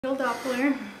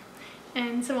Doppler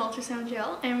and some ultrasound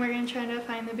gel, and we're gonna try to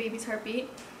find the baby's heartbeat.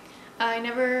 We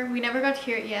never got to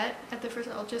hear it yet at the first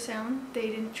ultrasound. They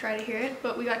didn't try to hear it,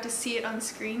 but we got to see it on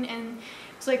screen, and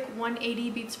it was like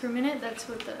 180 beats per minute. That's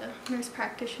what the nurse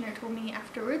practitioner told me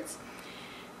afterwards.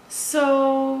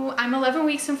 So I'm 11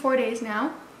 weeks and 4 days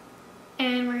now,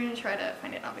 and we're gonna try to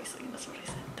find it. Obviously, that's what I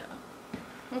said.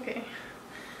 Duh. Okay,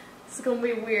 this is gonna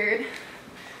be weird.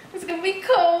 It's gonna be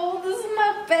cold. This is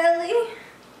my belly.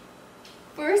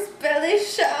 First belly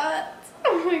shot.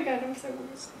 Oh my god, I'm so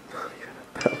gross.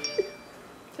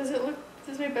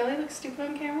 Does my belly look stupid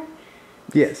on camera?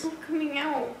 Yes. It's not coming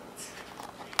out.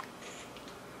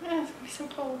 Ah, it's gonna be so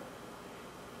cold.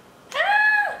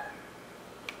 Ah!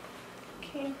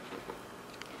 Okay.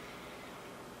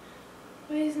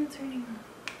 Why isn't it turning on?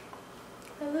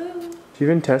 Hello? Did you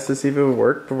even test to see if it would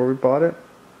work before we bought it?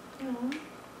 No.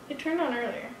 It turned on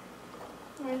earlier.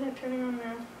 Why is it turning on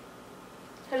now?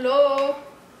 Hello?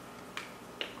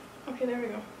 Okay, there we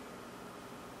go.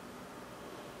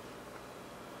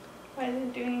 Why isn't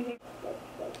it doing anything?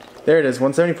 There it is,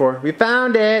 174. We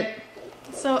found it!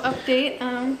 So update,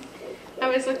 I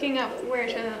was looking up where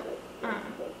to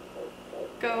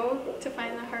go to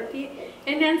find the heartbeat,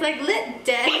 and Dan's like, lit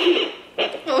dead.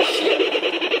 Oh shit.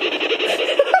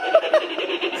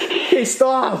 Hey,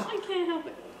 stop! I can't help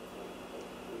it.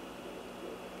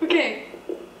 Okay.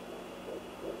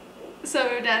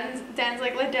 So Dan's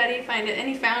like, let daddy find it, and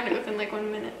he found it within like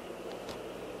 1 minute.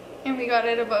 And we got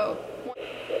it about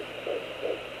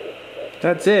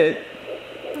That's it.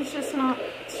 It's just not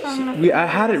strong enough. I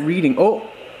had it reading. Oh!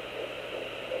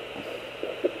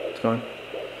 It's gone.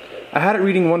 I had it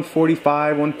reading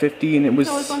 145, 150, and it was...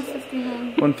 No, it was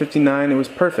 159. 159, it was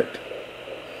perfect.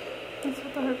 That's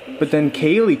what the heartbeat. But then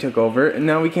Kaylee took over, and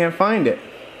now we can't find it.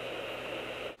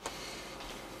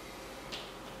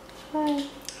 Hi.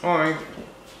 Hi.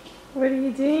 What are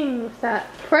you doing with that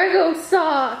Prego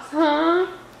sauce, huh?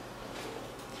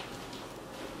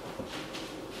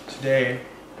 Today,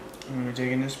 I'm going to be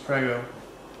taking this Prego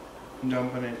and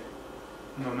dumping it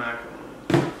in my macaroni.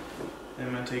 Then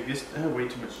I'm going to take this... I have way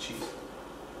too much cheese.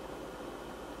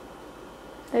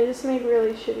 I just made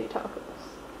really shitty tacos.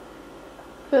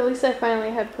 But at least I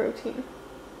finally had protein.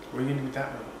 What are you going to do with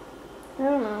that one?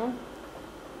 I don't know.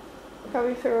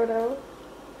 Probably throw it out.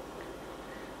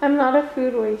 I'm not a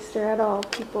food waster at all,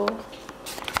 people.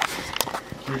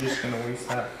 You're just going to waste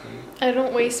that food. I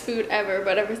don't waste food ever,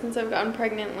 but ever since I've gotten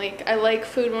pregnant, like, I like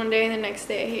food one day and the next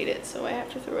day I hate it, so I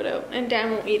have to throw it out. And Dan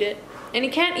won't eat it. And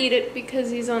he can't eat it because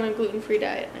he's on a gluten-free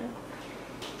diet now.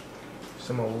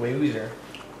 Some loser.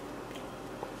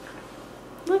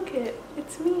 Look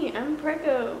it's me, I'm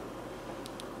Prego.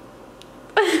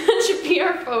 That should be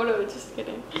our photo, just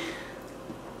kidding.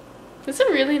 It's a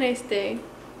really nice day.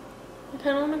 I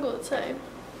kind of want to go outside.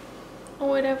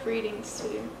 Oh, I'd have readings to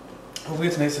do. Hopefully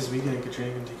it's nice this weekend and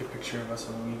Katrina can take a picture of us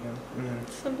on the weekend. And then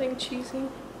Something cheesy.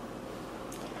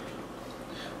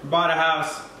 we bought a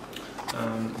house.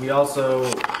 We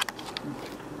also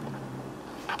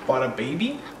bought a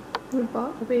baby. We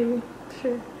bought a baby,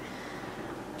 sure.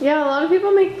 Yeah, a lot of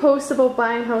people make posts about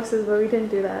buying houses, but we didn't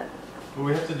do that. But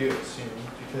we have to do it soon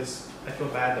because I feel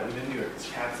bad that we didn't do it.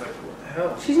 This cat's like, what the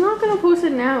hell? She's not gonna post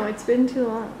it now, it's been too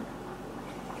long.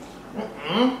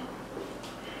 Oh.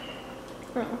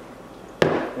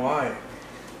 Why?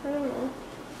 I don't know.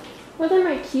 What are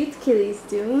my cute kitties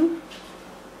doing?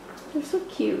 They're so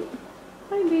cute.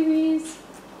 Hi, babies.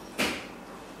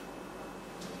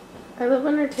 I love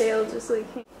when her tail just like...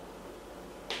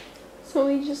 So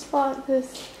we just bought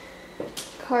this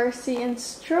car seat and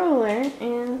stroller,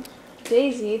 and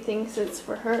Daisy thinks it's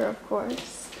for her, of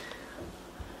course.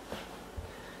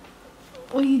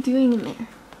 What are you doing in there?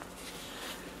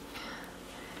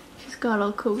 She's got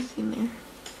all cozy in there.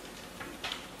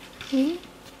 Okay.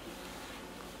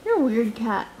 You're a weird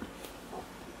cat.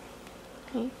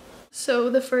 Okay. So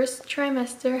the first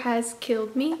trimester has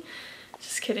killed me.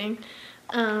 Just kidding.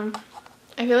 I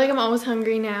feel like I'm always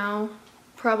hungry now.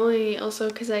 Probably also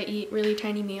because I eat really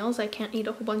tiny meals. I can't eat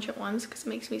a whole bunch at once because it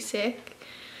makes me sick.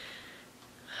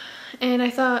 And I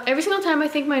thought, every single time I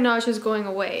think my nausea is going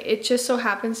away, it just so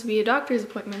happens to be a doctor's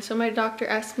appointment. So my doctor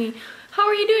asked me, how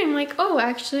are you doing? I'm like, oh,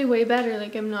 actually way better.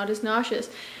 Like, I'm not as nauseous.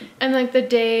 And like the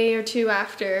day or two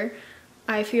after,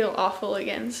 I feel awful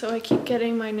again. So I keep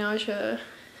getting my nausea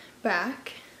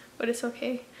back, but it's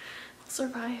okay. I'll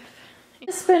survive.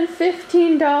 I spent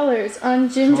 $15 on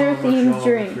ginger-themed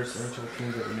drinks.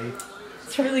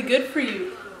 It's really good for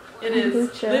you. It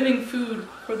is living food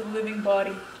for the living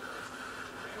body.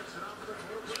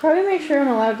 Probably make sure I'm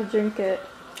allowed to drink it.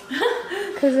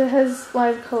 because it has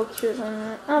live cultures on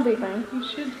it. I'll be fine. You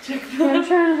should check Yeah, that I'm out.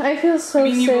 trying. I feel so I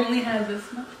mean, sick. you only had this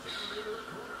much.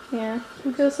 Yeah,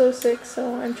 I feel so sick.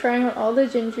 So I'm trying out all the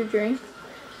ginger drinks.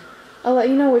 I'll let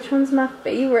you know which one's my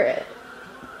favorite.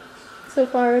 So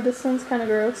far, this one's kind of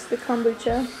gross, the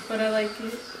kombucha. But I like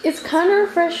it. It's kind of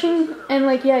refreshing, and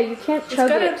like, yeah, you can't chug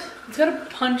it. It's got a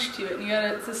punch to it.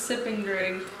 It's a sipping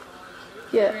drink.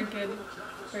 Yeah, Very good.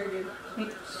 Very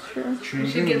good. sure. We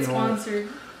should get sponsored.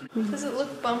 Does it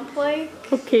look bump-like?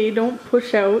 Okay, don't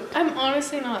push out. I'm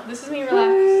honestly not. This is me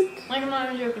relaxed. Like, I'm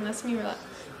not even joking. That's me relaxed.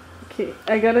 Okay,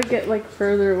 I gotta get like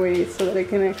further away so that I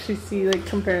can actually see like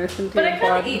comparison to But your I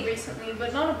kind of body. ate recently,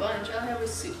 but not a bunch. I'll have a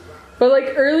soup. But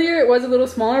like earlier it was a little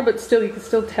smaller, but still you can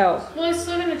still tell. Well, I'm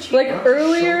still gonna cheat. Like Why don't you show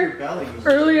earlier, your belly?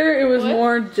 earlier it was What?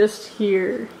 more just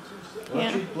here, Why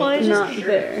don't Yeah. you Well, I look just at not your shirt?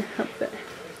 there, up there.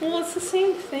 Well, it's the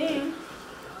same thing.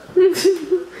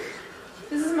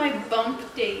 This is my bump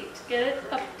date. Get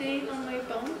it? Update on my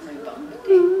bump date.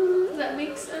 Does that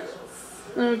make sense?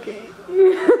 Okay.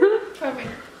 Probably